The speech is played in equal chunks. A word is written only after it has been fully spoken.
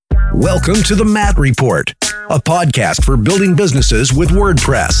Welcome to the Matt Report, a podcast for building businesses with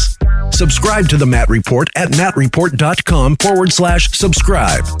WordPress. Subscribe to the Matt Report at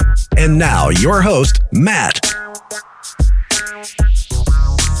mattreport.com/subscribe. And now your host, Matt.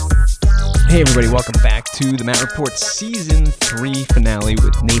 Hey everybody, welcome back to the Matt Report Season 3 finale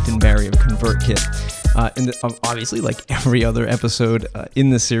with Nathan Barry of ConvertKit. And obviously, like every other episode in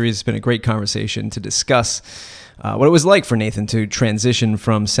this series, it's been a great conversation to discuss what it was like for Nathan to transition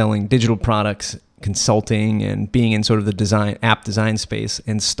from selling digital products, consulting, and being in sort of the app design space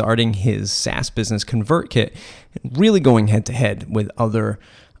and starting his SaaS business, ConvertKit, and really going head-to-head with other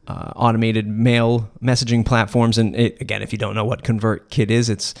automated mail messaging platforms. And again, if you don't know what ConvertKit is,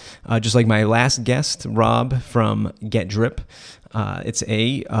 it's just like my last guest, Rob from GetDrip. It's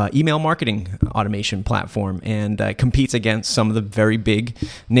a email marketing automation platform and competes against some of the very big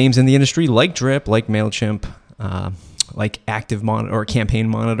names in the industry, like Drip, like MailChimp, like Active Monitor or Campaign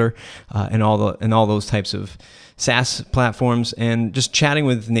Monitor, and all those types of SaaS platforms. And just chatting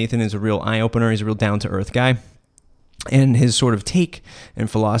with Nathan is a real eye opener. He's a real down to earth guy. And his sort of take and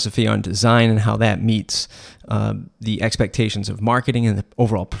philosophy on design and how that meets the expectations of marketing and the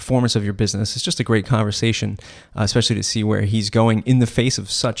overall performance of your business is just a great conversation, especially to see where he's going in the face of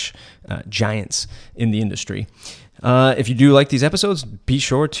such giants in the industry. If you do like these episodes, be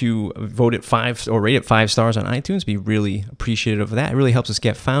sure to vote it 5 or rate it 5 stars on iTunes. Be really appreciative of that. It really helps us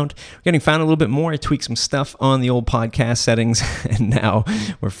get found. We're getting found a little bit more. I tweaked some stuff on the old podcast settings, and now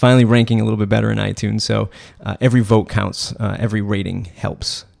we're finally ranking a little bit better in iTunes. So every vote counts. Every rating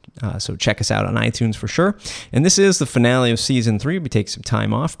helps. So check us out on iTunes for sure. And this is the finale of Season 3. We take some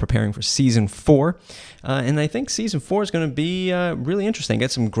time off preparing for Season 4. And I think Season 4 is going to be really interesting. Got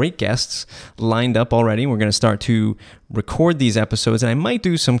some great guests lined up already. We're going to start to record these episodes, and I might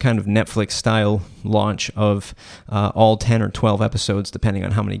do some kind of Netflix-style launch of all 10 or 12 episodes, depending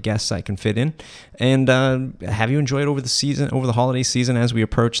on how many guests I can fit in. And have you enjoyed over the holiday season as we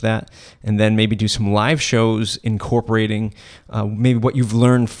approach that, and then maybe do some live shows incorporating maybe what you've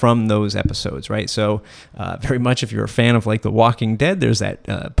learned from those episodes, right? So very much if you're a fan of like The Walking Dead, there's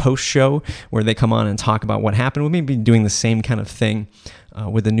that post show where they come on and talk about what happened. We'll maybe be doing the same kind of thing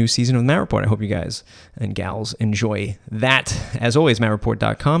with the new season of the Matt Report. I hope you guys and gals enjoy that. As always,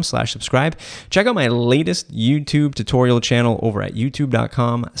 mattreport.com/subscribe. Check out my latest YouTube tutorial channel over at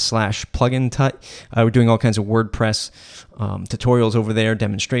youtube.com/plugintut. We're doing all kinds of WordPress tutorials over there,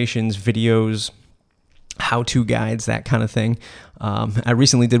 demonstrations, videos, how-to guides, that kind of thing. I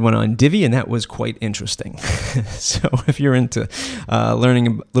recently did one on Divi, and that was quite interesting. So if you're into learning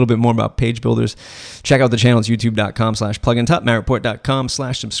a little bit more about page builders, check out the channel. It's youtube.com/plugintut,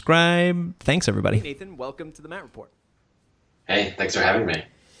 mattreport.com/subscribe. Thanks, everybody. Hey, Nathan, welcome to the Matt Report. Hey, thanks for having me.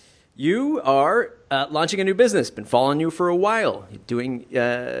 You are launching a new business. Been following you for a while. You're doing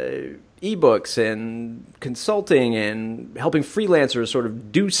ebooks and consulting and helping freelancers sort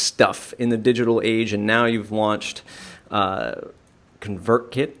of do stuff in the digital age. And now you've launched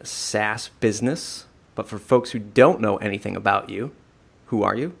ConvertKit, a SaaS business. But for folks who don't know anything about you, who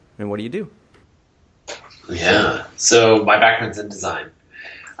are you and what do you do? Yeah, so my background's in design.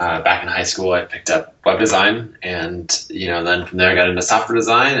 Back in high school, I picked up web design, and then from there I got into software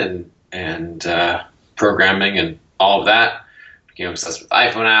design and programming and all of that. Became obsessed with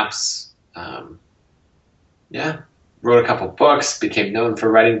iPhone apps. Wrote a couple books. Became known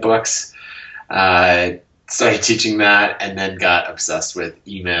for writing books. Started teaching that, and then got obsessed with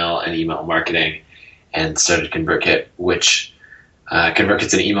email and email marketing, and started ConvertKit, which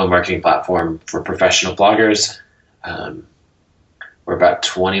ConvertKit's an email marketing platform for professional bloggers. We're about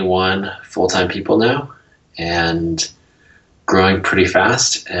 21 full-time people now, and growing pretty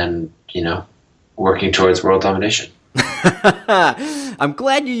fast, and working towards world domination. I'm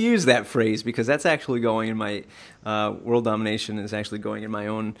glad you used that phrase, because that's actually going in my world domination is actually going in my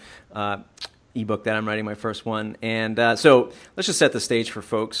own ebook that I'm writing, my first one. And so let's just set the stage for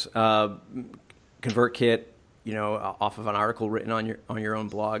folks. ConvertKit, off of an article written on your own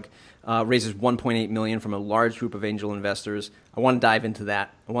blog, raises $1.8 million from a large group of angel investors. I want to dive into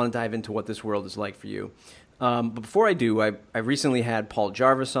that. I want to dive into what this world is like for you. But before I do, I recently had Paul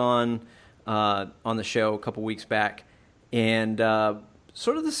Jarvis on the show a couple weeks back, and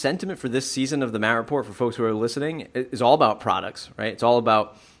sort of the sentiment for this season of the Matt Report for folks who are listening is all about products, right? It's all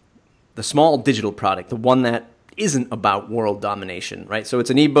about the small digital product, the one that isn't about world domination, right? So it's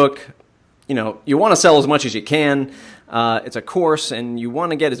an ebook. You want to sell as much as you can. It's a course, and you want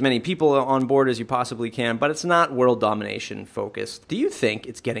to get as many people on board as you possibly can, but it's not world domination focused. Do you think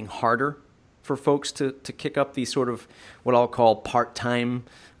it's getting harder for folks to kick up these sort of what I'll call part-time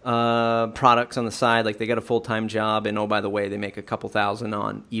products on the side, like they got a full-time job, and oh, by the way, they make a couple thousand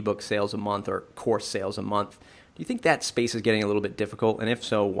on ebook sales a month or course sales a month. Do you think that space is getting a little bit difficult? And if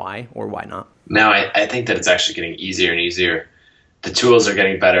so, why or why not? No, I think that it's actually getting easier and easier. The tools are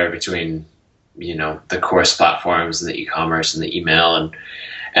getting better between, the course platforms and the e-commerce and the email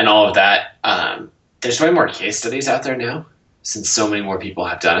and all of that. There's way more case studies out there now, since so many more people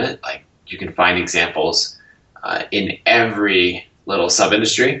have done it. Like, you can find examples in every little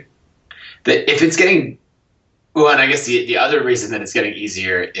sub-industry. That if it's getting, well, and I guess the other reason that it's getting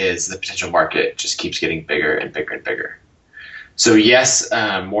easier is the potential market just keeps getting bigger and bigger and bigger. So yes,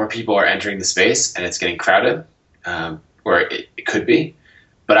 more people are entering the space and it's getting crowded, or it could be.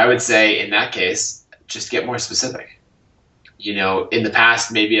 But I would say in that case, just get more specific. In the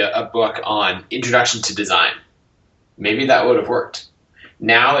past, maybe a book on introduction to design, maybe that would have worked.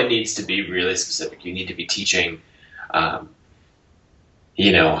 Now it needs to be really specific. You need to be teaching, mine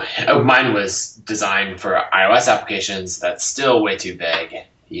was design for iOS applications. That's still way too vague.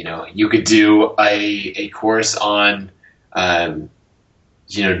 You could do a course on,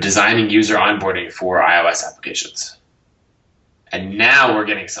 designing user onboarding for iOS applications. And now we're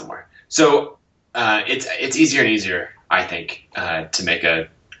getting somewhere. So it's easier and easier, I think, to make to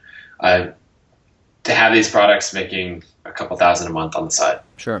have these products making a couple thousand a month on the side.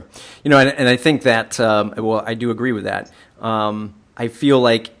 Sure. And I think that, I do agree with that. I feel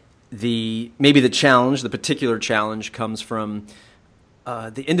like the particular challenge comes from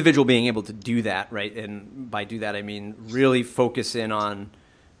the individual being able to do that, right? And by do that, I mean really focus in on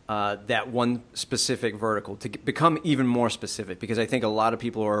that one specific vertical to become even more specific, because I think a lot of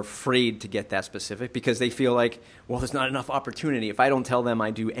people are afraid to get that specific because they feel like, well, there's not enough opportunity. If I don't tell them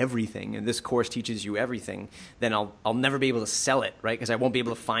I do everything and this course teaches you everything, then I'll never be able to sell it, right? Because I won't be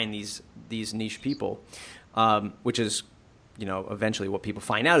able to find these niche people, which is, eventually what people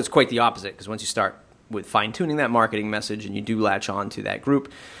find out is quite the opposite, because once you start with fine-tuning that marketing message and you do latch on to that group,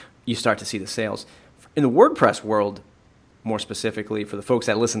 you start to see the sales. In the WordPress world, more specifically for the folks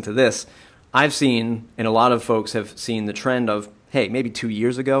that listen to this, I've seen, and a lot of folks have seen the trend of, hey, maybe 2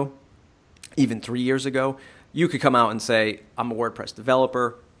 years ago, even 3 years ago, you could come out and say, I'm a WordPress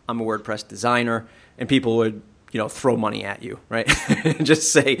developer, I'm a WordPress designer, and people would, throw money at you, right? And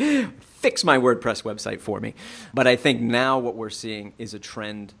just say, fix my WordPress website for me. But I think now what we're seeing is a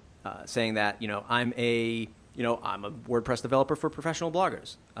trend saying that, I'm a WordPress developer for professional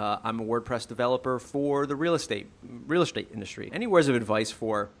bloggers. I'm a WordPress developer for the real estate industry. Any words of advice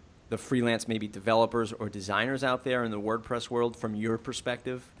for the freelance, maybe developers or designers out there in the WordPress world from your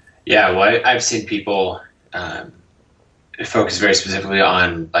perspective? Yeah, well, I've seen people focus very specifically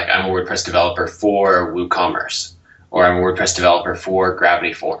on, like, I'm a WordPress developer for WooCommerce, or I'm a WordPress developer for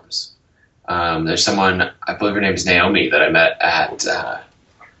Gravity Forms. There's someone, I believe her name is Naomi, that I met at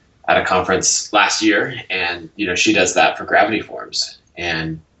a conference last year, and she does that for Gravity Forms.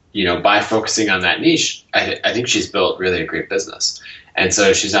 And by focusing on that niche, I think she's built really a great business. And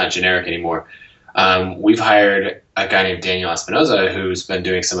so she's not generic anymore. We've hired a guy named Daniel Espinoza who's been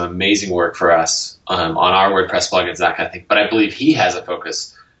doing some amazing work for us on our WordPress plugins, that kind of thing. But I believe he has a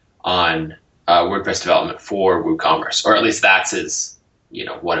focus on WordPress development for WooCommerce, or at least that's his,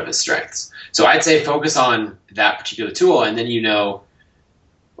 one of his strengths. So I'd say focus on that particular tool, and then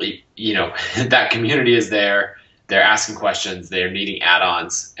that community is there. They're asking questions. They're needing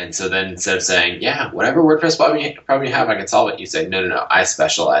add-ons. And so then instead of saying, yeah, whatever WordPress problem you have, I can solve it, you say, no, I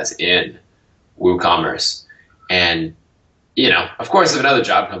specialize in WooCommerce. And, of course, if another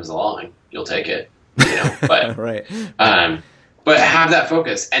job comes along, you'll take it, but, right. But have that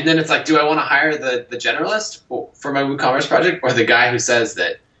focus. And then it's like, do I want to hire the generalist for my WooCommerce project, or the guy who says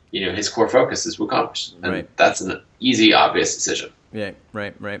that, his core focus is WooCommerce? And right. That's an easy, obvious decision. Yeah,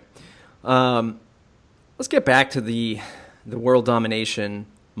 right. Let's get back to the world domination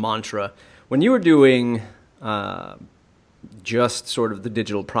mantra. When you were doing just sort of the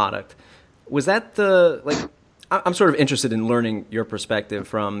digital product, was that I'm sort of interested in learning your perspective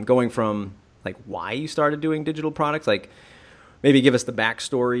from going from like why you started doing digital products, like maybe give us the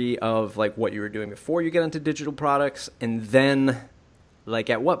backstory of like what you were doing before you get into digital products, and then like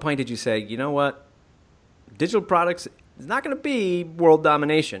at what point did you say, you know what, digital products is not going to be world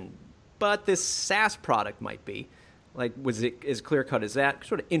domination, but this SaaS product might be. Like, was it as clear cut as that?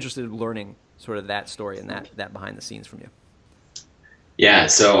 Sort of interested in learning sort of that story and that behind the scenes from you. Yeah,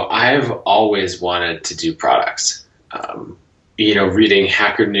 so I've always wanted to do products. Reading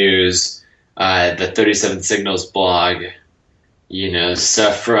Hacker News, the 37 Signals blog,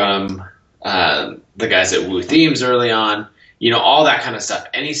 stuff from the guys at Woo Themes early on, all that kind of stuff.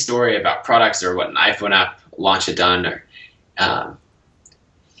 Any story about products or what an iPhone app launch had done, or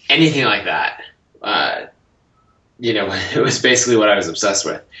anything like that. It was basically what I was obsessed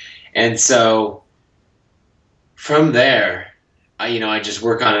with. And so from there, I just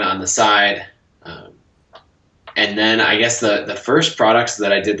work on it on the side. And then I guess the first products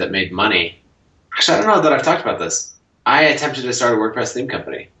that I did that made money, actually, I don't know that I've talked about this. I attempted to start a WordPress theme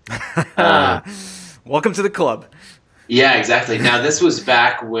company. Welcome to the club. Yeah, exactly. Now, this was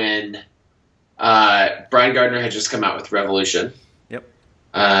back when Brian Gardner had just come out with Revolution. Yep.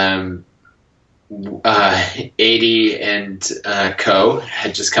 80 and Co.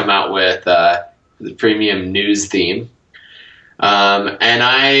 had just come out with the premium news theme. And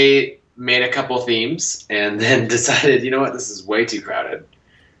I made a couple themes and then decided, you know what, this is way too crowded.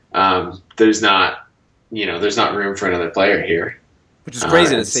 There's not room for another player here. Which is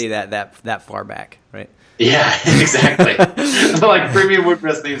crazy to say that far back, right? Yeah, exactly. Like premium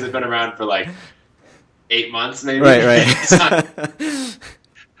WordPress themes have been around for like 8 months, maybe. Right. And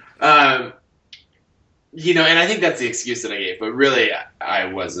I think that's the excuse that I gave, but really I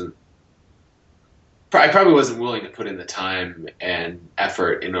probably wasn't willing to put in the time and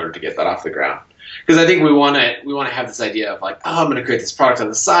effort in order to get that off the ground. Because I think we want to have this idea of like, oh, I'm going to create this product on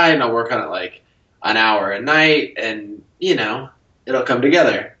the side and I'll work on it like an hour a night and, it'll come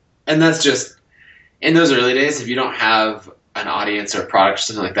together. And that's just, in those early days, if you don't have an audience or a product or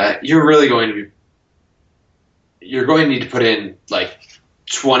something like that, you're going to need to put in like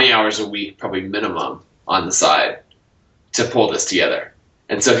 20 hours a week, probably minimum, on the side to pull this together.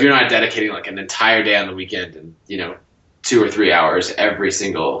 And so if you're not dedicating like an entire day on the weekend and, 2 or 3 hours every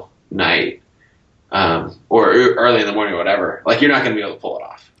single night, or early in the morning or whatever, like you're not going to be able to pull it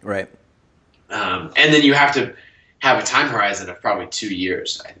off. Right. And then you have to have a time horizon of probably 2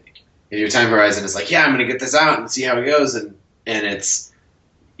 years, I think. If your time horizon is like, yeah, I'm going to get this out and see how it goes, and it's,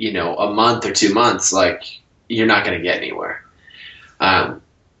 a month or 2 months, like you're not going to get anywhere.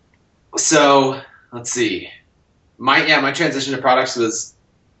 So let's see. My transition to products was,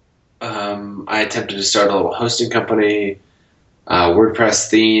 I attempted to start a little hosting company, WordPress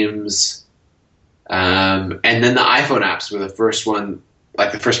themes, and then the iPhone apps were the first one,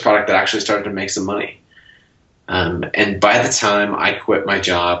 like the first product that actually started to make some money. And by the time I quit my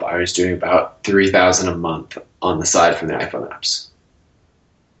job, I was doing about $3,000 a month on the side from the iPhone apps.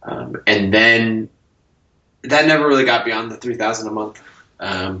 And then that never really got beyond the $3,000 a month.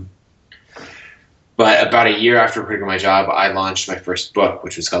 But about a year after quitting my job, I launched my first book,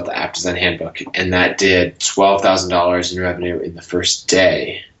 which was called the App Design Handbook, and that did $12,000 in revenue in the first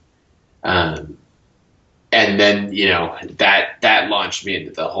day. And then, that launched me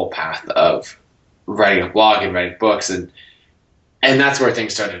into the whole path of writing a blog and writing books, and that's where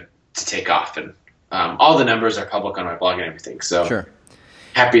things started to take off. And all the numbers are public on my blog and everything. So sure.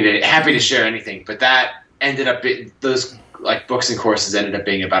 Happy to share anything. But that ended up those like books and courses ended up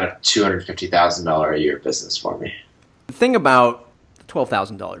being about a $250,000 a year business for me. The thing about the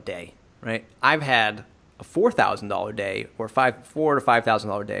 $12,000 day, right? I've had a $4,000 day or $4,000 to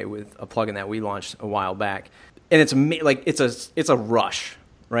 $5,000 day with a plugin that we launched a while back, and it's a rush,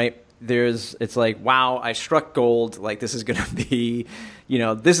 right? It's like, wow, I struck gold. Like this is gonna be,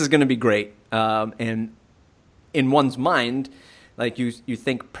 this is gonna be great. And in one's mind, like you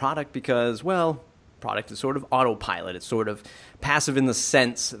think product because, well, product is sort of autopilot. It's sort of passive in the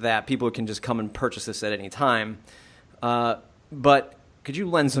sense that people can just come and purchase this at any time. But could you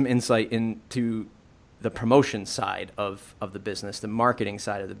lend some insight into the promotion side of the business, the marketing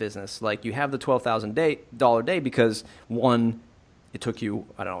side of the business? Like you have the $12,000 day because one, it took you,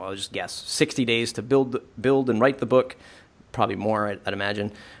 I don't know, I'll just guess, 60 days to build and write the book, probably more, I'd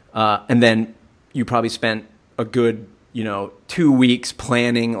imagine. And then you probably spent a good 2 weeks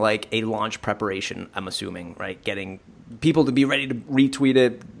planning like a launch preparation, I'm assuming, right? Getting people to be ready to retweet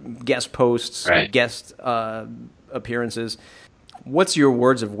it, guest posts, right. Guest appearances. What's your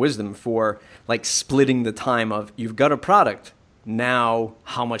words of wisdom for like splitting the time of you've got a product, now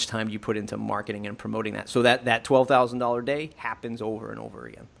how much time do you put into marketing and promoting that so that $12,000 day happens over and over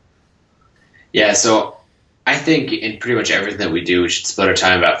again? Yeah, so I think in pretty much everything that we do, we should split our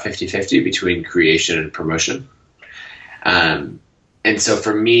time about 50-50 between creation and promotion. And so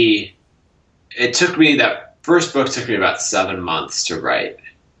for me, that first book took me about 7 months to write.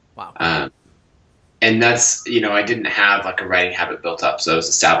 Wow. And that's, I didn't have like a writing habit built up, so I was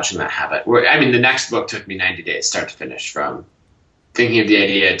establishing that habit. The next book took me 90 days, start to finish, from thinking of the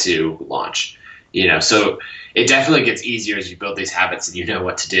idea to launch. So it definitely gets easier as you build these habits and you know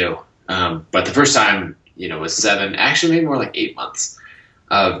what to do. But the first time, was 7, actually maybe more like 8 months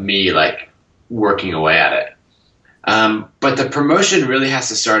of me like working away at it. But the promotion really has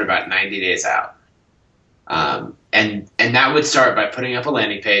to start about 90 days out. and that would start by putting up a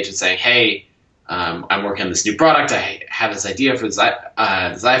landing page and saying, hey, I'm working on this new product. I have this idea for this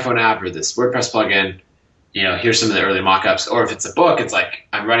iPhone app or this WordPress plugin. Here's some of the early mock-ups. Or if it's a book, it's like,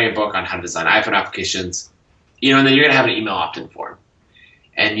 I'm writing a book on how to design iPhone applications. And then you're going to have an email opt-in form.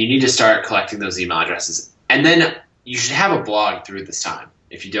 And you need to start collecting those email addresses. And then you should have a blog through this time.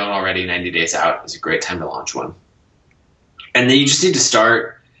 If you don't already, 90 days out is a great time to launch one. And then you just need to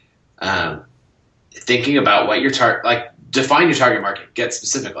start thinking about what your define your target market, get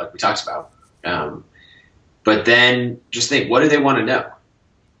specific like we talked about. But then just think, what do they want to know?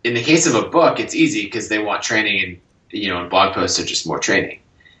 In the case of a book, it's easy because they want training and blog posts are just more training.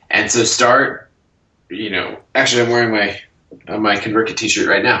 And so start, actually I'm wearing my ConvertKit t-shirt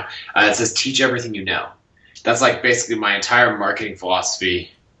right now. It says teach everything you know. That's like basically my entire marketing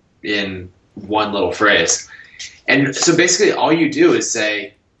philosophy in one little phrase. And so basically all you do is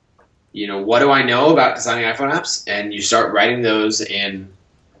say, what do I know about designing iPhone apps? And you start writing those in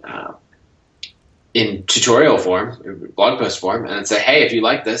tutorial form, blog post form, and then say, hey, if you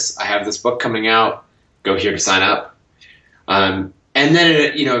like this, I have this book coming out, go here to sign up. And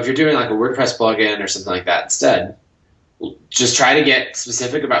then, if you're doing like a WordPress plugin or something like that instead, just try to get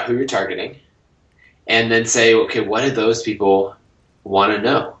specific about who you're targeting and then say, okay, what do those people want to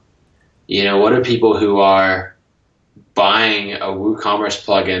know? What are people who are buying a WooCommerce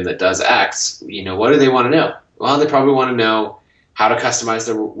plugin that does X, what do they want to know? Well, they probably want to know how to customize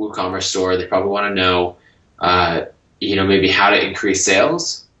their WooCommerce store. They probably want to know, maybe how to increase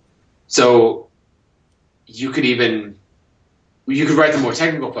sales. So you could write the more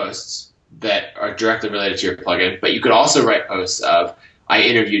technical posts that are directly related to your plugin, but you could also write posts of, I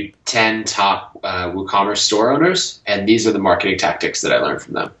interviewed 10 top WooCommerce store owners, and these are the marketing tactics that I learned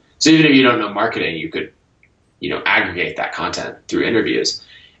from them. So even if you don't know marketing, you could, aggregate that content through interviews.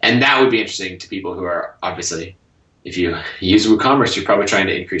 And that would be interesting to people who are obviously, if you use WooCommerce, you're probably trying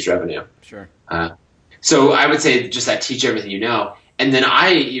to increase revenue. Sure. So I would say just that teach everything you know. And then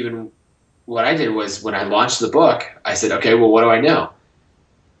what I did was when I launched the book, I said, okay, well, what do I know?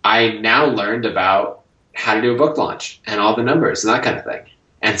 I now learned about how to do a book launch and all the numbers and that kind of thing.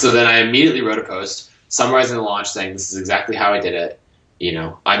 And so then I immediately wrote a post summarizing the launch saying, this is exactly how I did it.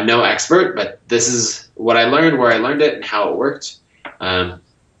 I'm no expert, but this is what I learned, where I learned it and how it worked. And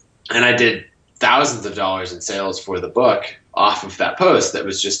I did thousands of dollars in sales for the book off of that post that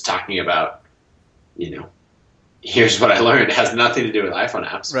was just talking about, here's what I learned. It has nothing to do with iPhone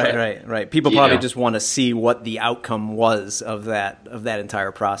apps. Right. People probably just want to see what the outcome was of that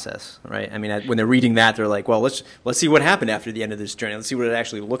entire process, right? I mean, when they're reading that, they're like, well, let's see what happened after the end of this journey. Let's see what it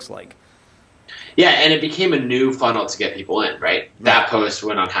actually looks like. Yeah, and it became a new funnel to get people in, right? That post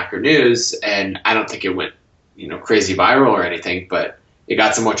went on Hacker News, and I don't think it went, crazy viral or anything, but it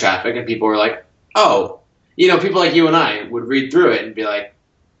got some more traffic, and people were like, oh, people like you and I would read through it and be like,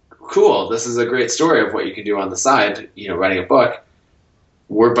 cool, this is a great story of what you can do on the side, writing a book.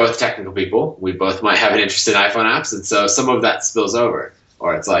 We're both technical people. We both might have an interest in iPhone apps, and so some of that spills over.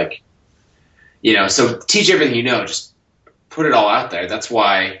 Or it's like, so teach everything you know, just put it all out there. That's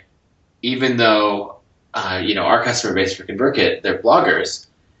why even though, our customer base for ConvertKit, they're bloggers,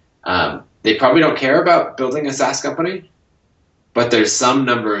 they probably don't care about building a SaaS company, but there's some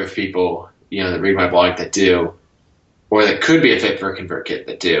number of people, that read my blog that do, or that could be a fit for ConvertKit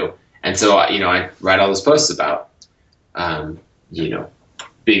that do. And so, I write all those posts about,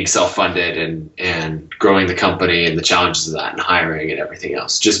 being self-funded and growing the company and the challenges of that and hiring and everything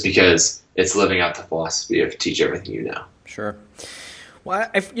else, just because it's living out the philosophy of teach everything you know. Sure. Well,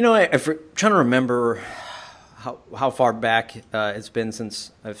 I'm trying to remember how far back it's been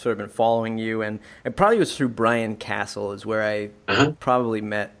since I've sort of been following you, and it probably was through Brian Castle is where I probably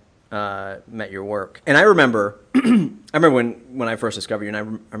met your work. And I remember when I first discovered you, and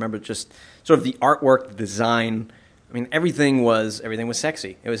I remember just sort of the artwork, the design. I mean, everything was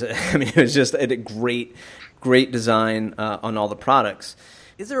sexy. It was just a great design on all the products.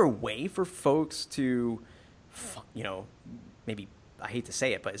 Is there a way for folks to, maybe, I hate to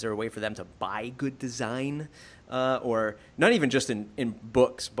say it, but is there a way for them to buy good design? Or not even just in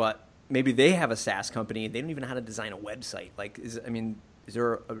books, but maybe they have a SaaS company and they don't even know how to design a website. Is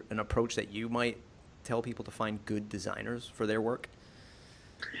there an approach that you might tell people to find good designers for their work?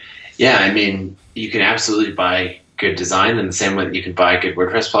 Yeah, I mean, you can absolutely buy good design in the same way that you can buy good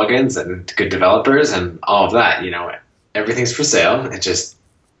WordPress plugins and good developers and all of that. Everything's for sale. It's just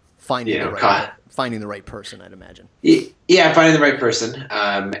finding the right person, I'd imagine. Yeah, finding the right person,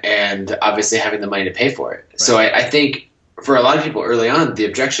 and obviously having the money to pay for it. Right. So I think for a lot of people early on, the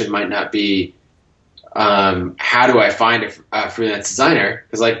objection might not be, how do I find a freelance designer?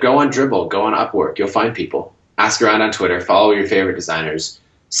 Because go on Dribbble, go on Upwork, you'll find people. ask around on Twitter, follow your favorite designers,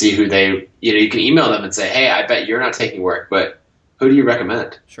 see who they, you can email them and say, hey, I bet you're not taking work, but who do you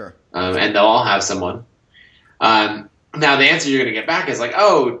recommend? Sure. And they'll all have someone. Now the answer you're going to get back is like,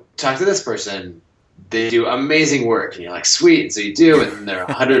 oh, talk to this person. They do amazing work. And you're like, sweet. And so you do, and they're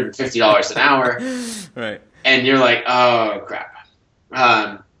 $150 an hour. Right. And you're like, oh, crap.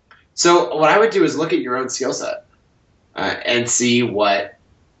 So what I would do is look at your own skill set and see what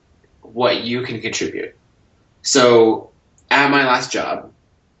you can contribute. So at my last job,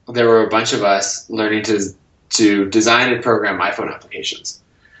 there were a bunch of us learning to design and program iPhone applications.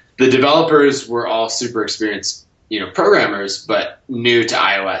 The developers were all super experienced, programmers, but new to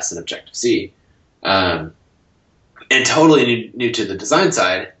iOS and Objective-C, and totally new to the design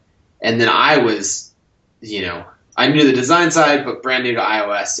side. And then I was, I knew the design side, but brand new to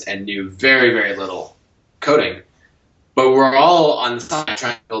iOS and knew very, very little coding. But we're all on the side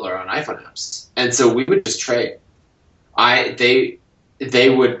trying to build our own iPhone apps. And so we would just trade. They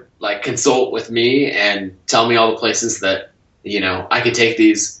would like consult with me and tell me all the places that, I could take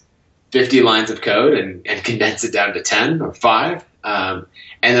these 50 lines of code and condense it down to 10 or 5. And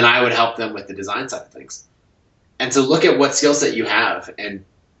then I would help them with the design side of things. And so look at what skill set you have and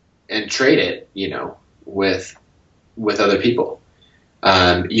trade it, with other people.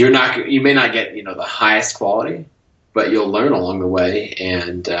 You may not get, the highest quality, but you'll learn along the way,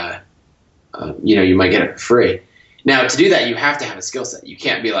 and you might get it for free. Now, to do that, you have to have a skill set. You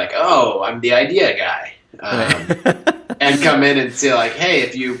can't be like, oh, I'm the idea guy, and come in and say like, hey,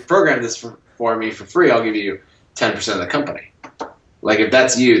 if you program this for me for free, I'll give you 10% of the company. Like, if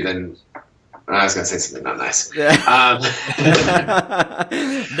that's you, then I was going to say something not nice.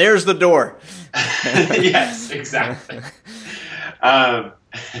 There's the door. Yes, exactly. So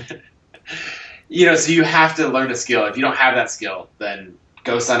you have to learn a skill. If you don't have that skill, then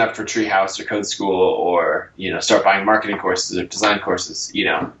go sign up for Treehouse or Code School, or start buying marketing courses or design courses,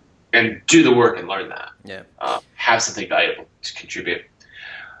 and do the work and learn that. Yeah. Have something valuable to contribute.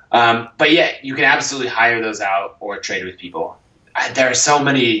 But yeah, you can absolutely hire those out or trade with people. There are so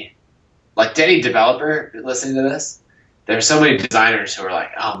many, like to any developer listening to this, there are so many designers who are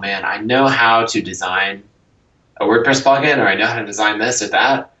like, oh man, I know how to design a WordPress plugin, or I know how to design this or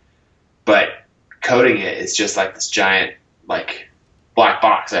that, but coding it is just like this giant like black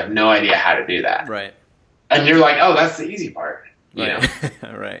box. I have no idea how to do that. Right. And you're like, oh, that's the easy part. Right.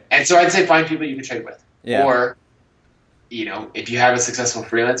 Right. And so I'd say find people you can trade with. Yeah. Or, if you have a successful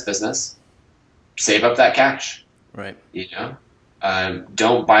freelance business, save up that cash. Right.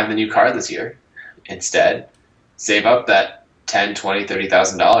 Don't buy the new car this year. Instead, save up that $10,000, $20,000,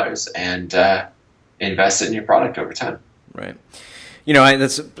 $30,000 and invest it in your product over time. Right.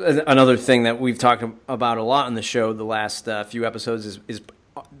 That's another thing that we've talked about a lot on the show the last few episodes is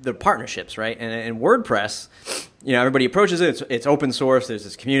the partnerships, right? And WordPress, everybody approaches it. It's open source. There's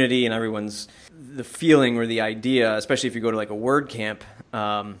this community, and the feeling or the idea, especially if you go to like a WordCamp,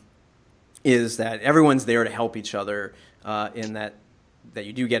 is that everyone's there to help each other. In that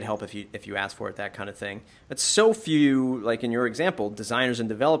you do get help if you ask for it, that kind of thing. But so few, like in your example, designers and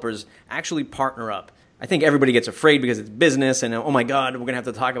developers actually partner up. I think everybody gets afraid because it's business, and oh my God, we're gonna have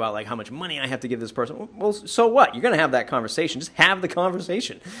to talk about like how much money I have to give this person. Well, so what? You're gonna have that conversation. Just have the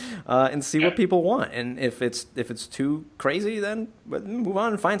conversation and see what people want. And if it's too crazy, then move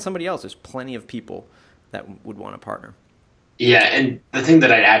on and find somebody else. There's plenty of people that would want to partner. Yeah, and the thing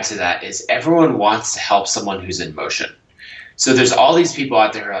that I'd add to that is everyone wants to help someone who's in motion. So there's all these people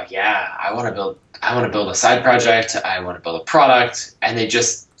out there who are like, yeah, I want to build a side project, I want to build a product, and they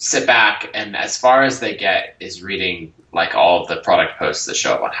just sit back, and as far as they get is reading like all of the product posts that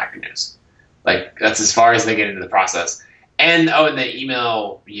show up on Hacker News. Like that's as far as they get into the process. And they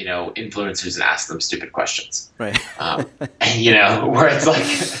email, influencers and ask them stupid questions. Right. Where it's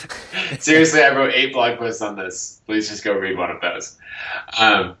like, seriously, I wrote 8 blog posts on this. Please just go read one of those.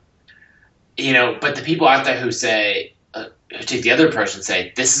 But the people out there who say, who take the other approach and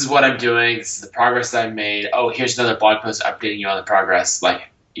say, this is what I'm doing, this is the progress that I've made. Oh, here's another blog post updating you on the progress. Like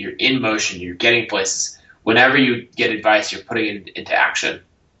you're in motion, you're getting places. Whenever you get advice, you're putting it into action,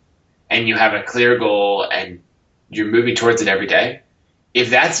 and you have a clear goal and you're moving towards it every day. If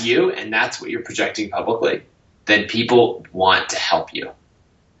that's you and that's what you're projecting publicly, then people want to help you.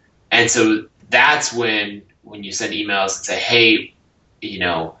 And so that's when you send emails and say, hey,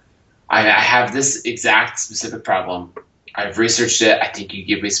 I have this exact specific problem. I've researched it. I think you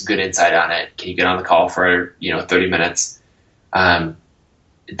give me some good insight on it. Can you get on the call for 30 minutes?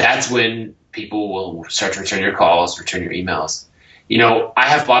 That's when people will start to return your calls, return your emails. I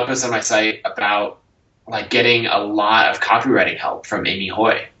have blog posts on my site about like getting a lot of copywriting help from Amy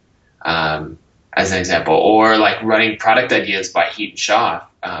Hoy. as an example, or like running product ideas by Heat and Shaw,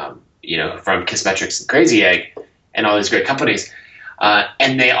 from Kissmetrics and Crazy Egg and all these great companies.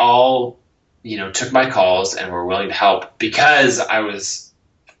 And they all, took my calls and were willing to help because I was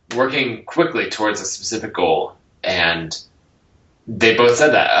working quickly towards a specific goal. And they both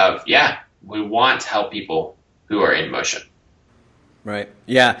said that we want to help people who are in motion. Right.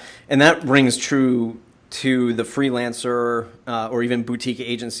 Yeah. And that rings true to the freelancer or even boutique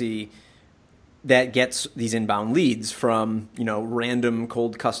agency that gets these inbound leads from, random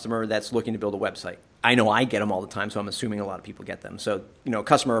cold customer that's looking to build a website. I know I get them all the time, so I'm assuming a lot of people get them. So, a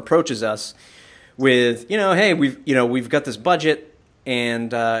customer approaches us with, hey, we've got this budget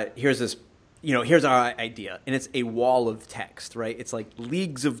and here's this, here's our idea. And it's a wall of text, right? It's like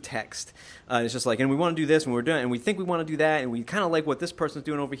leagues of text. It's just like, and we want to do this and we're doing, and we think we want to do that. And we kind of like what this person's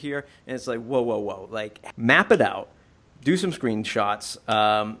doing over here. And it's like, whoa. Like map it out. Do some screenshots,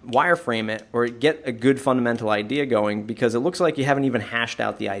 wireframe it, or get a good fundamental idea going because it looks like you haven't even hashed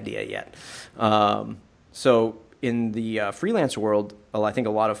out the idea yet. So in the freelancer world, I think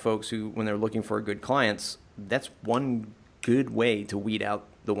a lot of folks who, when they're looking for good clients, that's one good way to weed out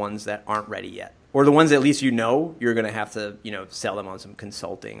the ones that aren't ready yet. Or the ones that at least you're going to have to sell them on some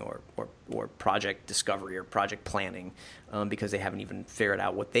consulting or project discovery or project planning because they haven't even figured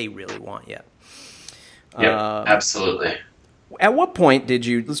out what they really want yet. Yeah, absolutely. At what point did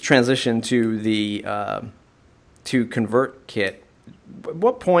you? Let's transition to the to ConvertKit. At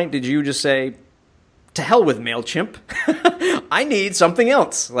what point did you just say, "To hell with Mailchimp. I need something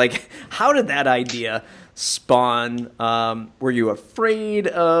else"? Like, how did that idea spawn? Were you afraid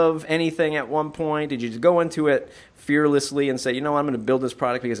of anything at one point? Did you just go into it fearlessly and say, I'm going to build this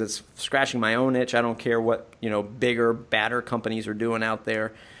product because it's scratching my own itch. I don't care what bigger, badder companies are doing out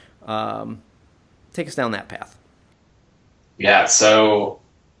there. Take us down that path. Yeah, so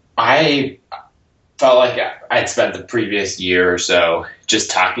I felt like I'd spent the previous year or so just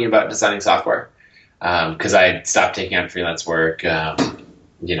talking about designing software because I stopped taking on freelance work. I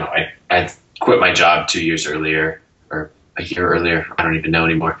quit my job 2 years earlier or a year earlier. I don't even know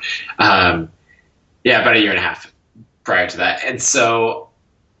anymore. About a year and a half prior to that. And so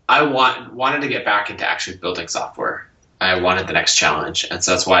I wanted to get back into actually building software. I wanted the next challenge. And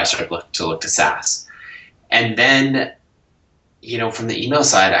so that's why I started to look to SaaS. And then, from the email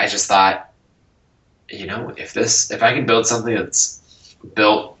side, I just thought, if I can build something that's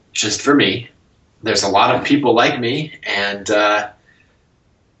built just for me, there's a lot of people like me and,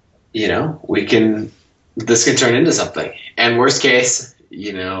 this can turn into something. And worst case,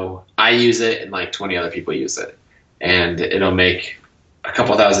 I use it and like 20 other people use it and it'll make a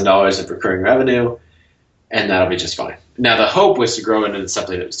couple $1,000s of recurring revenue and that'll be just fine. Now the hope was to grow into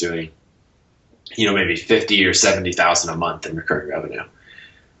something that was doing, maybe 50 or 70,000 a month in recurring revenue.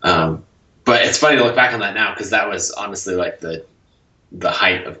 But it's funny to look back on that now because that was honestly like the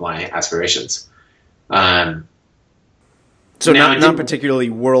height of my aspirations. So not particularly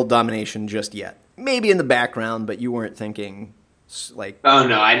world domination just yet. Maybe in the background, but you weren't thinking like... Oh,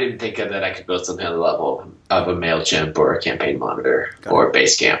 no, I didn't think that I could build something on the level of a MailChimp or a Campaign Monitor or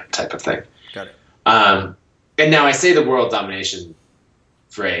Basecamp type of thing. Got it. And now I say the world domination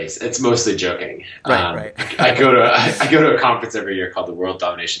phrase. It's mostly joking. Right. I go to a conference every year called the World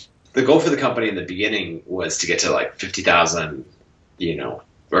Domination. The goal for the company in the beginning was to get to like 50,000,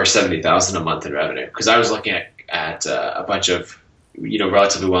 or 70,000 a month in revenue. Because I was looking at a bunch of,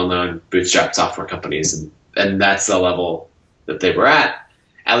 relatively well-known bootstrap software companies, and that's the level that they were at.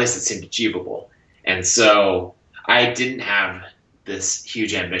 At least it seemed achievable. And so I didn't have this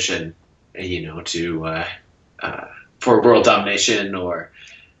huge ambition, for world domination or,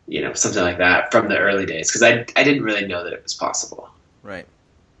 something like that from the early days because I didn't really know that it was possible. Right.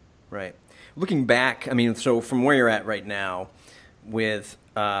 Looking back, so from where you're at right now with,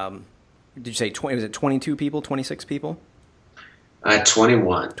 did you say 20, was it 22 people, 26 people?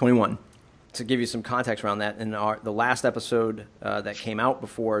 21. 21. To give you some context around that, in the last episode that came out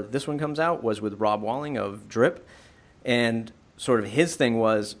before this one comes out was with Rob Walling of Drip. And sort of his thing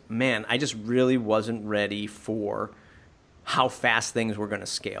was, man, I just really wasn't ready for how fast things were going to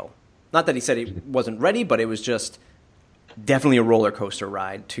scale. Not that he said he wasn't ready, but it was just definitely a roller coaster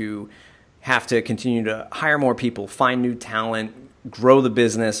ride to have to continue to hire more people, find new talent, grow the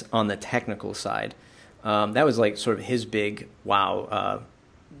business on the technical side. That was like sort of his big, wow,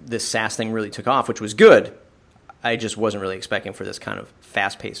 this SaaS thing really took off, which was good. I just wasn't really expecting for this kind of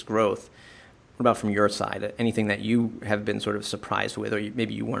fast-paced growth. What about from your side? Anything that you have been sort of surprised with or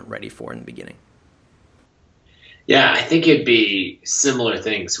maybe you weren't ready for in the beginning? Yeah, I think it'd be similar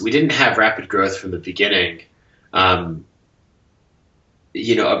things. We didn't have rapid growth from the beginning.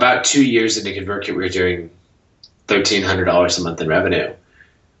 about 2 years into ConvertKit, we were doing $1,300 a month in revenue.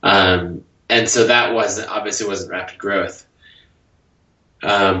 And so that obviously wasn't rapid growth.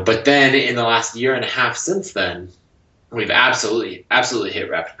 But then in the last year and a half since then, we've absolutely hit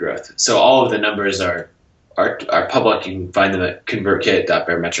rapid growth. So all of the numbers are public. You can find them at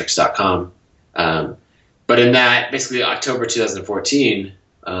convertkit.baremetrics.com. But in that, basically October 2014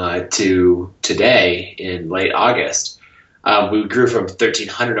 to today in late August, we grew from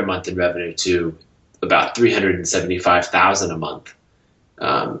 $1,300 a month in revenue to about $375,000 a month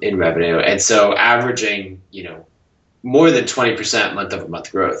in revenue. And so averaging, more than 20%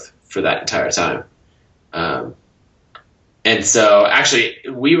 month-over-month growth for that entire time. And so actually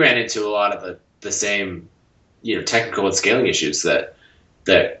we ran into a lot of the same, technical and scaling issues that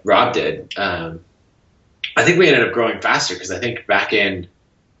Rob did. I think we ended up growing faster because I think back in,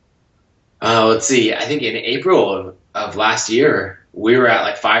 I think in April of last year, we were at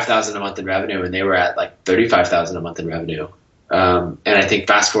like 5,000 a month in revenue and they were at like 35,000 a month in revenue. And I think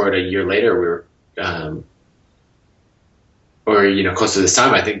fast forward a year later, we were, close to this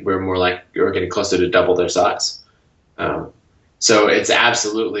time, I think we're more like, we're getting closer to double their size. So it's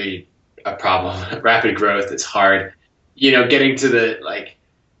absolutely a problem. Rapid growth is hard. Getting to the,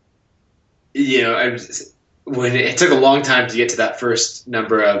 when it took a long time to get to that first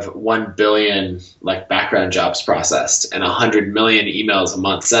number of 1 billion background jobs processed and 100 million emails a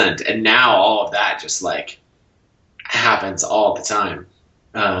month sent. And now all of that just happens all the time.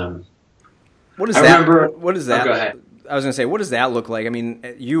 What is that? Oh, go ahead. I was going to say, what does that look like? I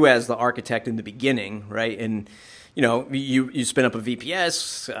mean, you as the architect in the beginning, right? And, you spin up a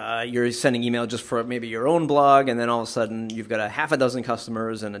VPS, you're sending email just for maybe your own blog, and then all of a sudden you've got a half a dozen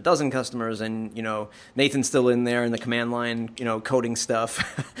customers and a dozen customers, and, Nathan's still in there in the command line, coding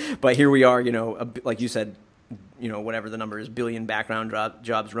stuff. But here we are, like you said, whatever the number is, billion background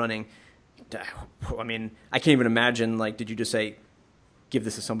jobs running. I mean, I can't even imagine, did you just say, give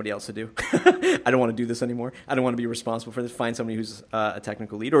this to somebody else to do? I don't want to do this anymore. I don't want to be responsible for this. Find somebody who's a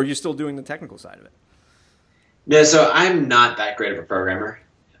technical lead, or are you still doing the technical side of it? No, so I'm not that great of a programmer.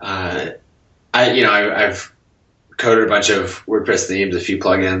 I've coded a bunch of WordPress themes, a few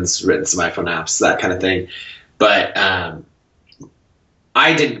plugins, written some iPhone apps, that kind of thing. But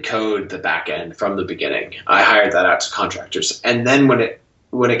I didn't code the back end from the beginning. I hired that out to contractors. And then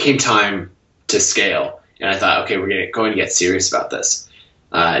when it came time to scale, and I thought, okay, we're going to get serious about this,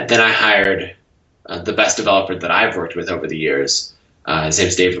 then I hired the best developer that I've worked with over the years. His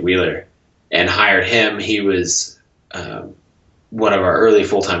name's David Wheeler. And hired him. He was one of our early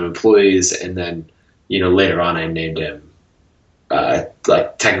full-time employees, and then later on I named him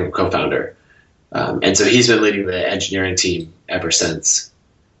technical co-founder. And so he's been leading the engineering team ever since.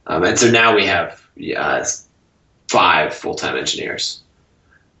 And so now we have 5 full-time engineers.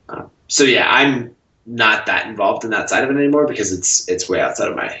 So yeah, I'm not that involved in that side of it anymore because it's way outside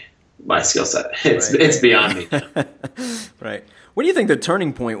of my skill set. It's beyond me. Right. What do you think the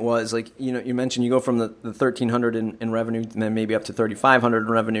turning point was? You mentioned you go from the 1,300 in revenue and then maybe up to 3,500 in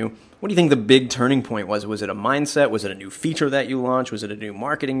revenue. What do you think the big turning point was? Was it a mindset? Was it a new feature that you launched? Was it a new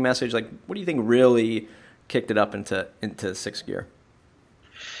marketing message? What do you think really kicked it up into sixth gear?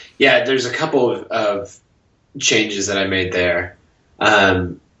 Yeah, there's a couple of changes that I made there.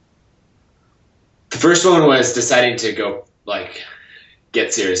 The first one was deciding to go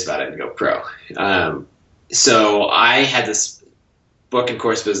get serious about it and go pro. So I had this book and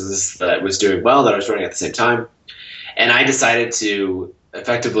course business that was doing well that I was running at the same time. And I decided to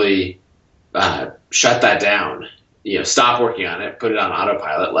effectively shut that down, stop working on it, put it on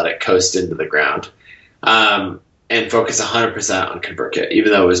autopilot, let it coast into the ground, and focus 100% on ConvertKit,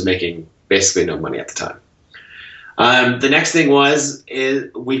 even though it was making basically no money at the time. The next thing was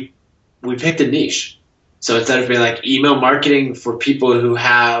we picked a niche. So instead of being email marketing for people who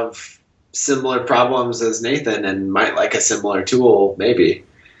have similar problems as Nathan and might like a similar tool, maybe.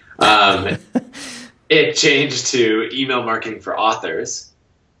 It changed to email marketing for authors,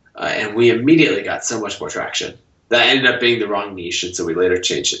 and we immediately got so much more traction. That ended up being the wrong niche, and so we later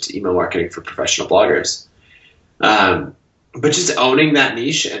changed it to email marketing for professional bloggers. But just owning that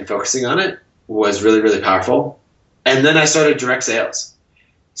niche and focusing on it was really, really powerful. And then I started direct sales.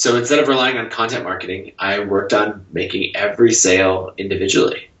 So instead of relying on content marketing, I worked on making every sale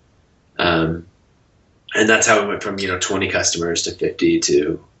individually. And that's how we went from, 20 customers to 50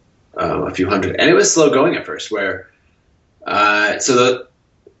 to a few hundred. And it was slow going at first so the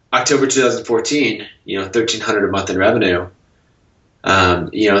October 2014, 1,300 a month in revenue. Then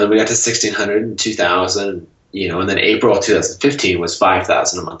we got to 1,600 and 2,000, and then April 2015 was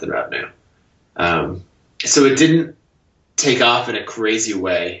 5,000 a month in revenue. So it didn't take off in a crazy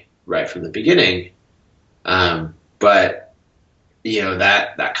way right from the beginning. But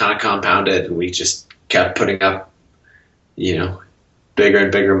that kind of compounded, and we just kept putting up, bigger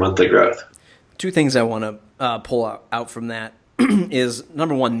and bigger monthly growth. Two things I want to pull out from that is,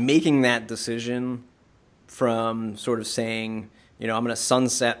 number one, making that decision from sort of saying, I'm going to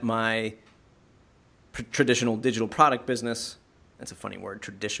sunset my traditional digital product business. That's a funny word,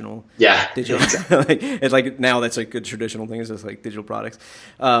 traditional. Yeah. Digital. It's like now that's a good traditional thing. It's just like digital products.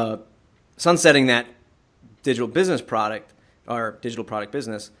 Sunsetting that digital business product or digital product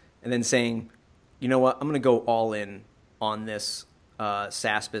business, and then saying, you know what, I'm going to go all in on this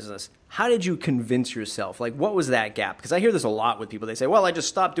SaaS business. How did you convince yourself? Like, what was that gap? Because I hear this a lot with people. They say, well, I just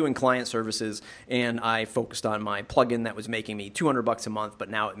stopped doing client services and I focused on my plugin that was making me $200 a month, but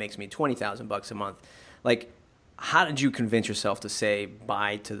now it makes me $20,000 a month. Like, how did you convince yourself to say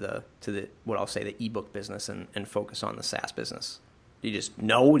bye to the what I'll say the ebook business and focus on the SaaS business? You just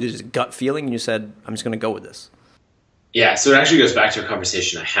know, just a gut feeling, and you said, I'm just going to go with this. Yeah, so it actually goes back to a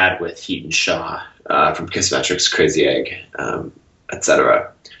conversation I had with Heaton Shaw from Kissmetrics, Crazy Egg,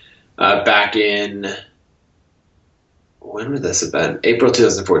 etc. Back in, when would this have been? April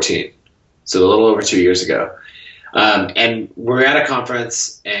 2014, so a little over 2 years ago. And we're at a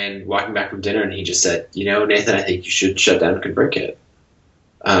conference and walking back from dinner, and he just said, Nathan, I think you should shut down ConvertKit.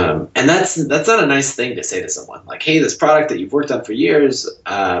 And that's not a nice thing to say to someone. Like, hey, this product that you've worked on for years,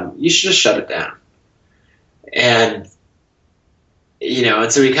 you should just shut it down. And,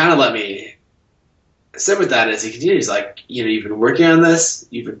 and so he kind of let me sit with that as he continues. Like, you've been working on this.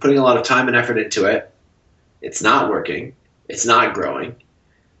 You've been putting a lot of time and effort into it. It's not working. It's not growing.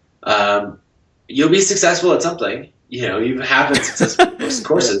 You'll be successful at something. You have been successful in most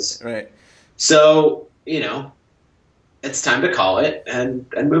courses. Right. So, it's time to call it and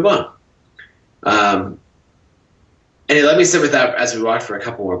move on. And he let me sit with that as we walked for a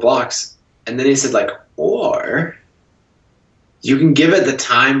couple more blocks. And then he said, or you can give it the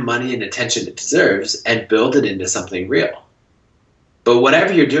time, money, and attention it deserves and build it into something real. But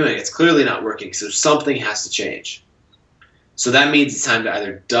whatever you're doing, it's clearly not working, so something has to change. So that means it's time to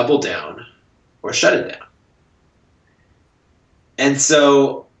either double down or shut it down. And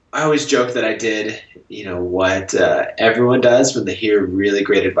so I always joke that I did, what everyone does when they hear really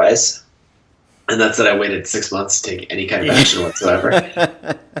great advice, and that's that I waited 6 months to take any kind of action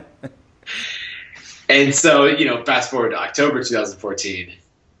whatsoever. And so, fast forward to October 2014,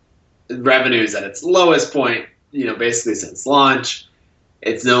 revenue is at its lowest point, basically since launch.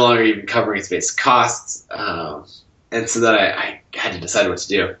 It's no longer even covering its basic costs. And so then I had to decide what to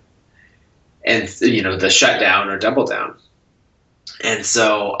do. And, the shutdown or double down. And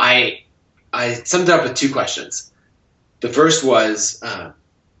so I summed it up with two questions. The first was,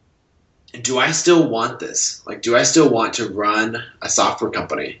 do I still want this? Like, do I still want to run a software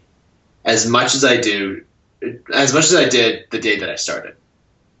company as much as I did the day that I started?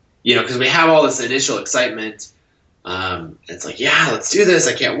 Because we have all this initial excitement. It's like, yeah, let's do this.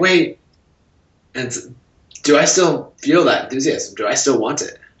 I can't wait. And do I still feel that enthusiasm? Do I still want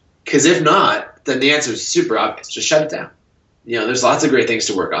it? Because if not, then the answer is super obvious. Just shut it down. There's lots of great things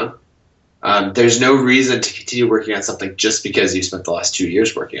to work on. There's no reason to continue working on something just because you spent the last 2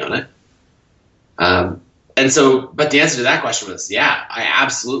 years working on it. But the answer to that question was, yeah, I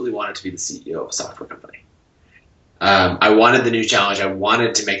absolutely wanted to be the CEO of a software company. I wanted the new challenge. I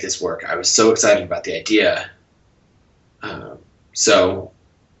wanted to make this work. I was so excited about the idea. So,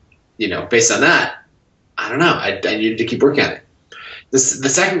 based on that, I don't know. I needed to keep working on it. The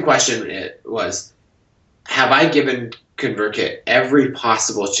second question was, have I given ConvertKit every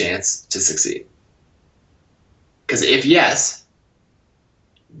possible chance to succeed? Because if yes,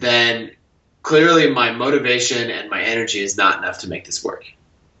 then clearly my motivation and my energy is not enough to make this work.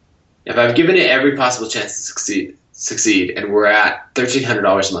 If I've given it every possible chance to succeed and we're at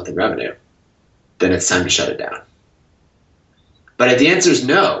 $1,300 a month in revenue, then it's time to shut it down. But if the answer is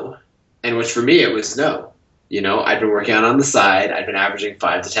no, and which for me it was no, I'd been working on the side, I'd been averaging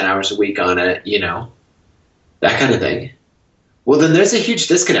 5 to 10 hours a week on it, that kind of thing. Well, then there's a huge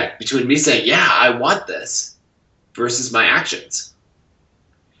disconnect between me saying, yeah, I want this, versus my actions.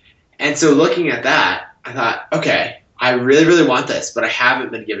 And so looking at that, I thought, okay, I really, really want this, but I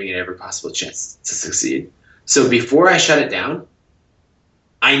haven't been giving it every possible chance to succeed. So before I shut it down,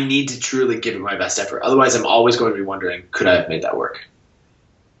 I need to truly give it my best effort. Otherwise, I'm always going to be wondering, could I have made that work?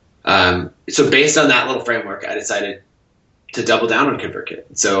 So based on that little framework, I decided to double down on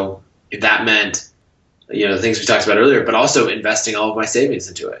ConvertKit. So if that meant, the things we talked about earlier, but also investing all of my savings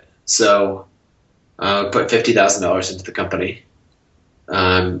into it. So put $50,000 into the company.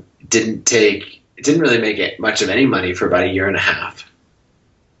 Didn't take didn't really make it much of any money for about a year and a half.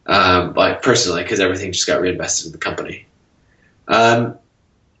 Like personally, because everything just got reinvested in the company. In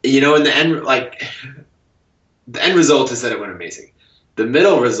the end, like the end result is that it went amazing. The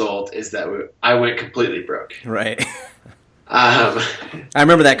middle result is that I went completely broke. Right. I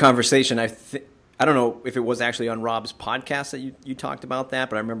remember that conversation. I don't know if it was actually on Rob's podcast that you talked about that,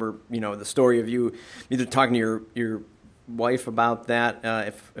 but I remember, the story of you either talking to your wife about that,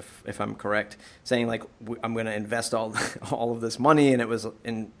 if I'm correct, saying like, I'm going to invest all of this money, and it was,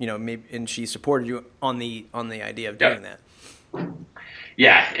 and she supported you on the idea of doing that.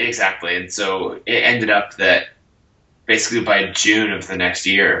 Yeah, exactly. And so it ended up that basically by June of the next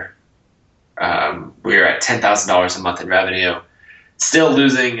year, we were at $10,000 a month in revenue, still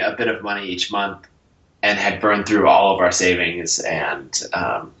losing a bit of money each month, and had burned through all of our savings. And,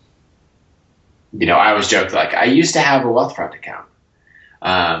 I was joking, like, I used to have a Wealthfront account.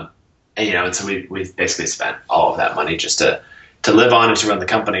 And so we basically spent all of that money just to live on and to run the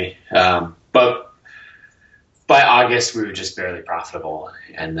company. But by August, we were just barely profitable.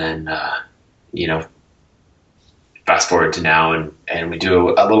 And then, fast forward to now, and we do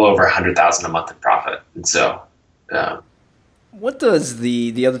a little over $100,000 a month in profit. And so, what does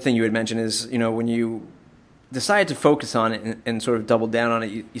the other thing you had mentioned is, when you decided to focus on it and sort of double down on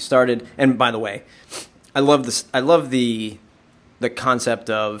it, you started, and by the way, I love the concept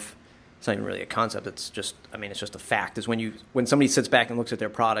of, it's not even really a concept, it's just a fact, is when somebody sits back and looks at their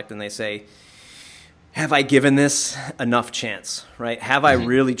product and they say, have I given this enough chance, right? Have I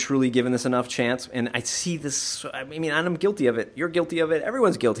really, truly given this enough chance? And I see this, I'm guilty of it. You're guilty of it.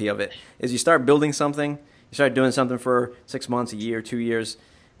 Everyone's guilty of it. Is you start building something, you start doing something for 6 months, a year, 2 years,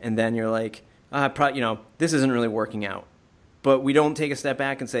 and then you're like, this isn't really working out. But we don't take a step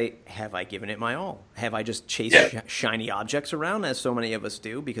back and say, have I given it my all? Have I just chased shiny objects around, as so many of us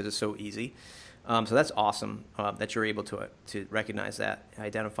do, because it's so easy? So that's awesome that you're able to recognize that,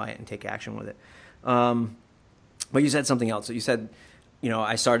 identify it, and take action with it. But you said something else. So you said,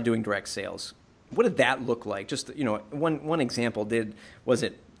 I started doing direct sales. What did that look like? Just, one example, was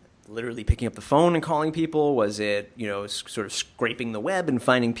it literally picking up the phone and calling people? Was it, sort of scraping the web and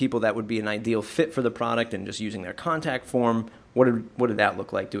finding people that would be an ideal fit for the product and just using their contact form? What did that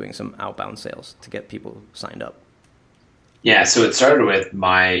look like, doing some outbound sales to get people signed up? Yeah, so it started with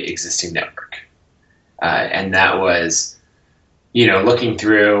my existing network. And that was, looking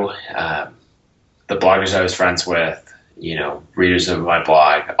through the bloggers I was friends with, readers of my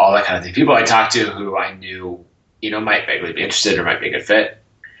blog, all that kind of thing. People I talked to who I knew, might vaguely be interested or might be a good fit.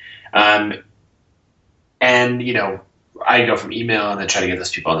 And, I'd go from email and then try to get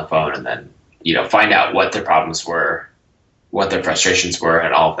those people on the phone and then, find out what their problems were, what their frustrations were,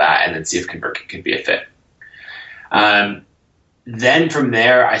 and all of that, and then see if ConvertKit could be a fit. Then from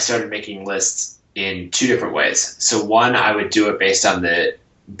there, I started making lists in two different ways. So one, I would do it based on the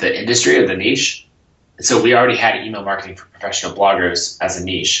industry or the niche. So we already had email marketing for professional bloggers as a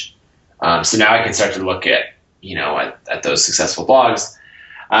niche. So now I can start to look at, at those successful blogs.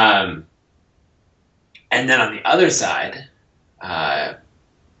 And then on the other side, so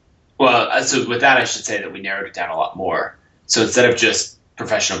with that, I should say that we narrowed it down a lot more. So instead of just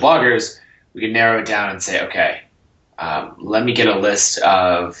professional bloggers, we can narrow it down and say, okay, let me get a list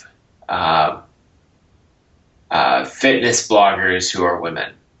of fitness bloggers who are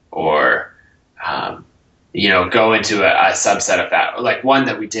women, or go into a subset of that. Like one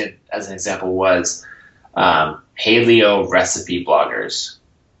that we did as an example was paleo recipe bloggers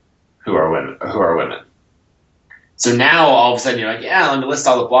who are women. So now all of a sudden you're like, yeah, let me list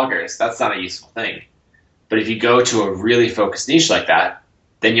all the bloggers. That's not a useful thing. But if you go to a really focused niche like that,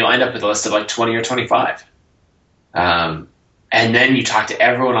 then you'll end up with a list of like 20 or 25. And then you talk to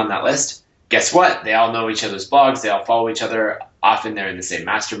everyone on that list. Guess what? They all know each other's blogs. They all follow each other. Often they're in the same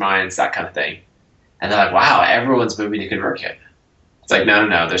masterminds, that kind of thing. And they're like, wow, everyone's moving to ConvertKit. It's like,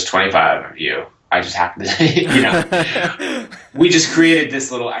 no, there's 25 of you. I just happen to, we just created this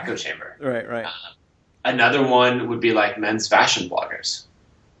little echo chamber. Right. Another one would be like men's fashion bloggers,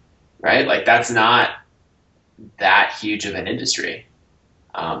 right? Like that's not that huge of an industry.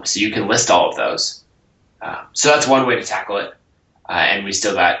 So you can list all of those. So that's one way to tackle it. And we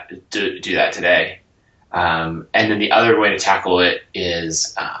still do that today. And then the other way to tackle it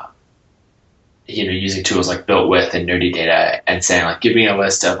is, using tools like BuiltWith and Nerdy Data and saying like, give me a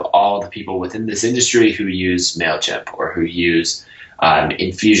list of all the people within this industry who use MailChimp or who use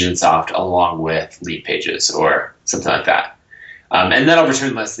Infusionsoft along with lead pages or something like that. And then I'll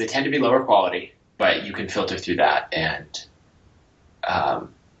return lists. They tend to be lower quality, but you can filter through that and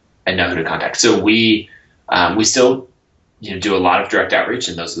know who to contact. So we still do a lot of direct outreach,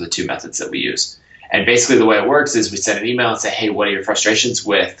 and those are the two methods that we use. And basically the way it works is we send an email and say, hey, what are your frustrations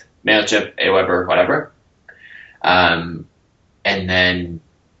with MailChimp, Aweber, whatever? And then,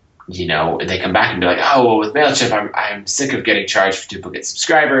 they come back and be like, oh, well, with MailChimp, I'm sick of getting charged for duplicate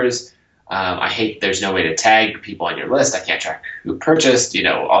subscribers. I hate there's no way to tag people on your list. I can't track who purchased,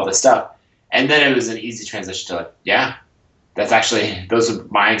 all this stuff. And then it was an easy transition to like, yeah, those are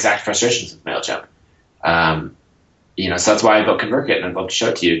my exact frustrations with MailChimp. So that's why I built ConvertKit, and I'd love to show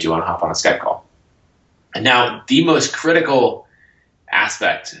it to you. Do you want to hop on a Skype call? And now the most critical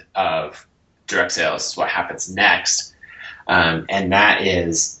aspect of direct sales is what happens next. And that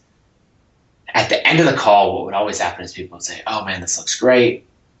is at the end of the call, what would always happen is people would say, oh man, this looks great.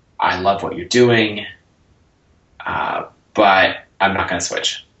 I love what you're doing. But I'm not going to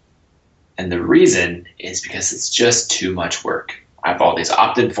switch. And the reason is because it's just too much work. I have all these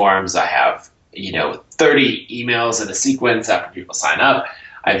opt-in forms. I have, 30 emails in a sequence after people sign up.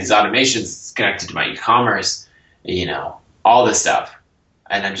 I have these automations connected to my e-commerce, all this stuff.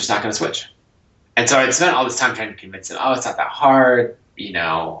 And I'm just not going to switch. And so I'd spent all this time trying to convince them, oh, it's not that hard.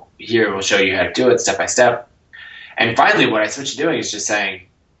 Here, we'll show you how to do it step by step. And finally, what I switched to doing is just saying,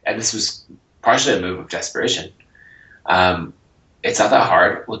 and this was partially a move of desperation, it's not that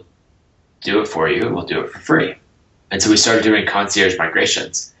hard. We'll do it for you. We'll do it for free. And so we started doing concierge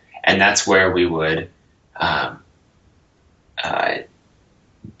migrations. And that's where we would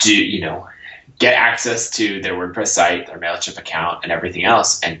get access to their WordPress site, their MailChimp account, and everything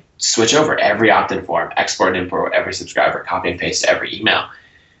else, and switch over every opt-in form, export and import every subscriber, copy and paste every email.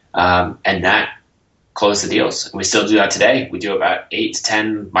 And that closed the deals. And we still do that today. We do about 8 to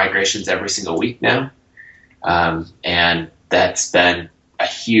 10 migrations every single week now. And that's been a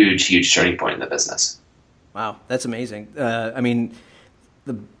huge, huge turning point in the business. Wow, that's amazing.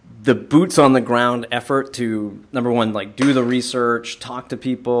 The boots on the ground effort to, number one, like do the research, talk to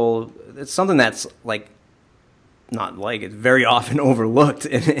people. It's something that's it's very often overlooked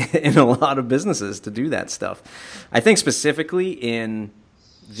in a lot of businesses to do that stuff. I think specifically in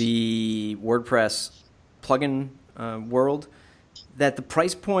the WordPress plugin world, that the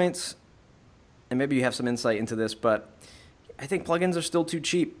price points, and maybe you have some insight into this, but I think plugins are still too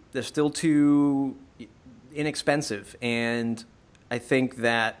cheap. They're still too inexpensive. And I think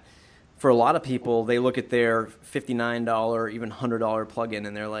that for a lot of people, they look at their $59, even $100 plugin,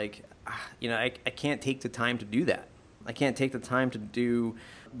 and they're like, I can't take the time to do that. I can't take the time to do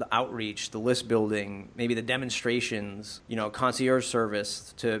the outreach, the list building, maybe the demonstrations, concierge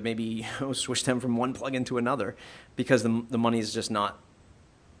service to maybe switch them from one plugin to another, because the money is just not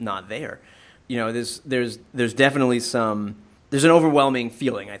there. There's definitely there's an overwhelming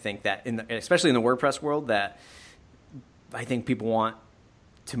feeling, I think, that especially in the WordPress world, that I think people want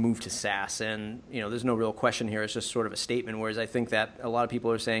to move to SaaS, and there's no real question here. It's just sort of a statement. Whereas I think that a lot of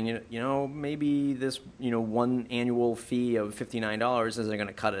people are saying, maybe this one annual fee of $59 isn't going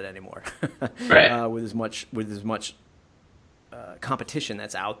to cut it anymore, right? With as much competition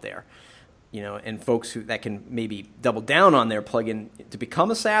that's out there, and folks that can maybe double down on their plugin to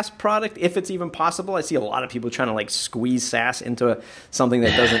become a SaaS product, if it's even possible. I see a lot of people trying to squeeze SaaS into something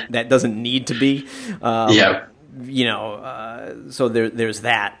that doesn't need to be. Yeah. So there's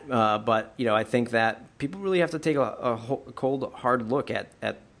that. But I think that people really have to take a cold, hard look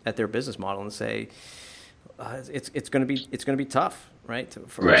at their business model and say it's going to be tough, right?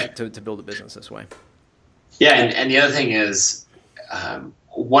 To build a business this way. Yeah, and the other thing is,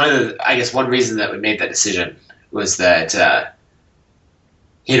 one reason that we made that decision was that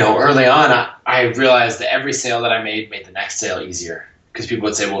early on I realized that every sale that I made the next sale easier, because people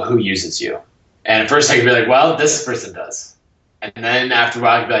would say, well, who uses you? And at first I could be like, well, this person does. And then after a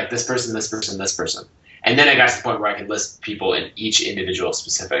while I could be like, this person, this person, this person. And then I got to the point where I could list people in each individual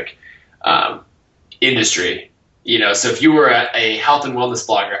specific industry. So if you were a health and wellness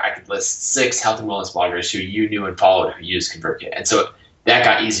blogger, I could list 6 health and wellness bloggers who you knew and followed who used ConvertKit. And so that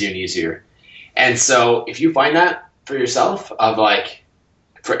got easier and easier. And so if you find that for yourself, of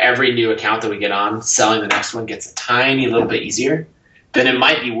for every new account that we get on, selling the next one gets a tiny little bit easier, then it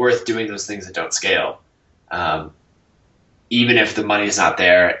might be worth doing those things that don't scale. Even if the money is not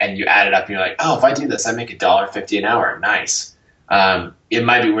there and you add it up and you're like, oh, if I do this, I make $1.50 an hour. Nice. It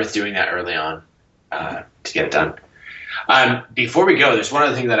might be worth doing that early on to get it done. Before we go, there's one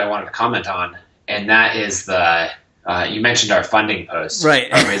other thing that I wanted to comment on, and that is you mentioned our funding post.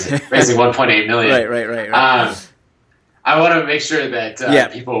 Right. Raising $1.8 million. Right. I want to make sure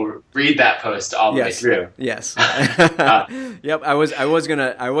that people read that post all the way through. Yes. Yep. I was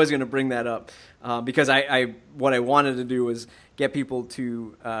gonna bring that up because what I wanted to do was get people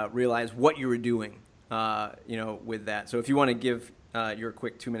to realize what you were doing, with that. So if you want to give your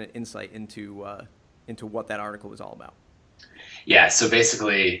quick 2-minute insight into into what that article was all about. Yeah, so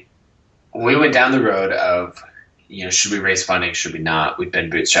basically, we went down the road of, should we raise funding, should we not? We've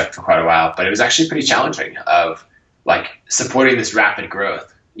been bootstrapped for quite a while, but it was actually pretty challenging of supporting this rapid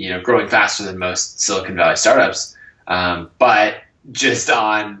growth, growing faster than most Silicon Valley startups, but just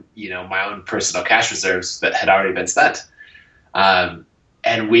on, my own personal cash reserves that had already been spent.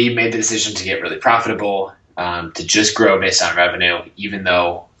 And we made the decision to get really profitable, to just grow based on revenue, even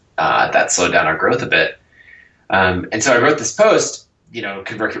though that slowed down our growth a bit. And so I wrote this post,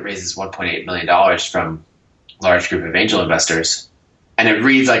 ConvertKit raises $1.8 million from a large group of angel investors. And it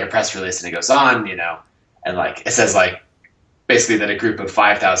reads like a press release, and it goes on, and it says basically that a group of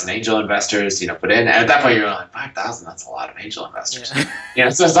 5,000 angel investors, put in. And at that point you're like, 5,000, that's a lot of angel investors. Yeah.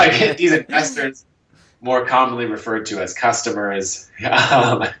 So it's these investors, more commonly referred to as customers,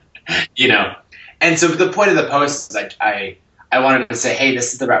 And so the point of the post is I wanted to say, hey,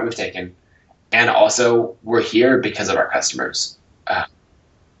 this is the route we've taken. And also, we're here because of our customers.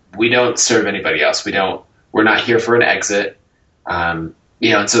 We don't serve anybody else. We're not here for an exit. And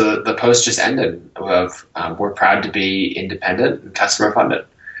so the post just ended of, we're proud to be independent and customer funded.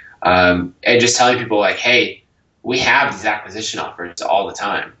 And just telling people hey, we have these acquisition offers all the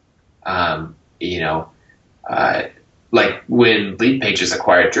time. When Leadpages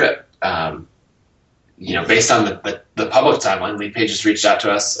acquired Drip, based on the public timeline, Leadpages reached out to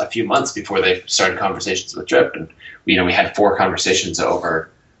us a few months before they started conversations with Drip. And, we had 4 conversations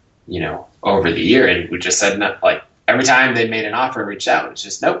over the year. And we just said, no, every time they made an offer and reached out, it's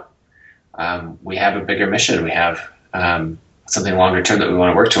just, nope. We have a bigger mission. We have something longer term that we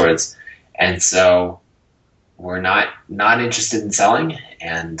want to work towards. And so we're not interested in selling.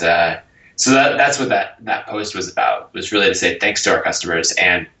 And so that's what that post was about, was really to say thanks to our customers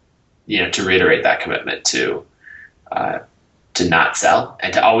and, to reiterate that commitment to not sell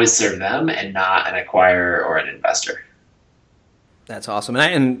and to always serve them and not an acquirer or an investor. That's awesome. And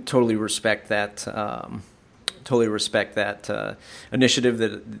I totally respect that. Initiative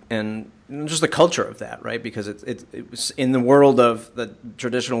and just the culture of that, right? Because it was in the world of the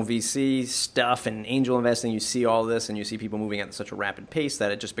traditional VC stuff and angel investing, you see all this and you see people moving at such a rapid pace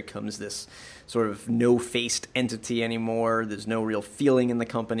that it just becomes this sort of no-faced entity anymore. There's no real feeling in the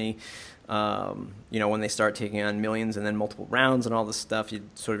company. When they start taking on millions and then multiple rounds and all this stuff, you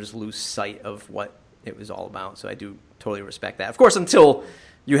sort of just lose sight of what it was all about. So I do totally respect that. Of course, until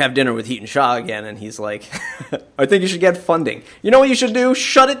you have dinner with Hiten Shah again, and he's like, I think you should get funding. You know what you should do?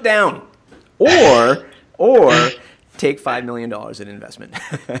 Shut it down. Or take $5 million in investment.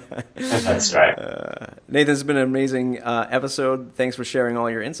 That's right. Nathan, it's been an amazing episode. Thanks for sharing all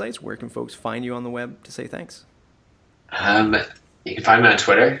your insights. Where can folks find you on the web to say thanks? You can find me on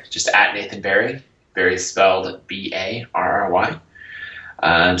Twitter, just at Nathan Barry. Barry spelled Barry.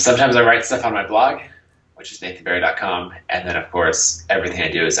 Sometimes I write stuff on my blog, which is nathanbarry.com. And then, of course, everything I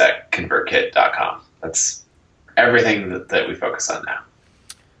do is at convertkit.com. That's everything that we focus on now.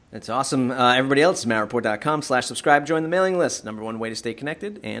 That's awesome. Everybody else, mattreport.com/subscribe. Join the mailing list. #1 way to stay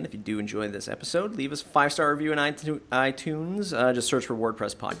connected. And if you do enjoy this episode, leave us a 5-star review in iTunes. Just search for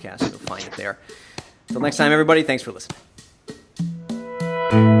WordPress Podcast. You'll find it there. Until next time, everybody, thanks for listening.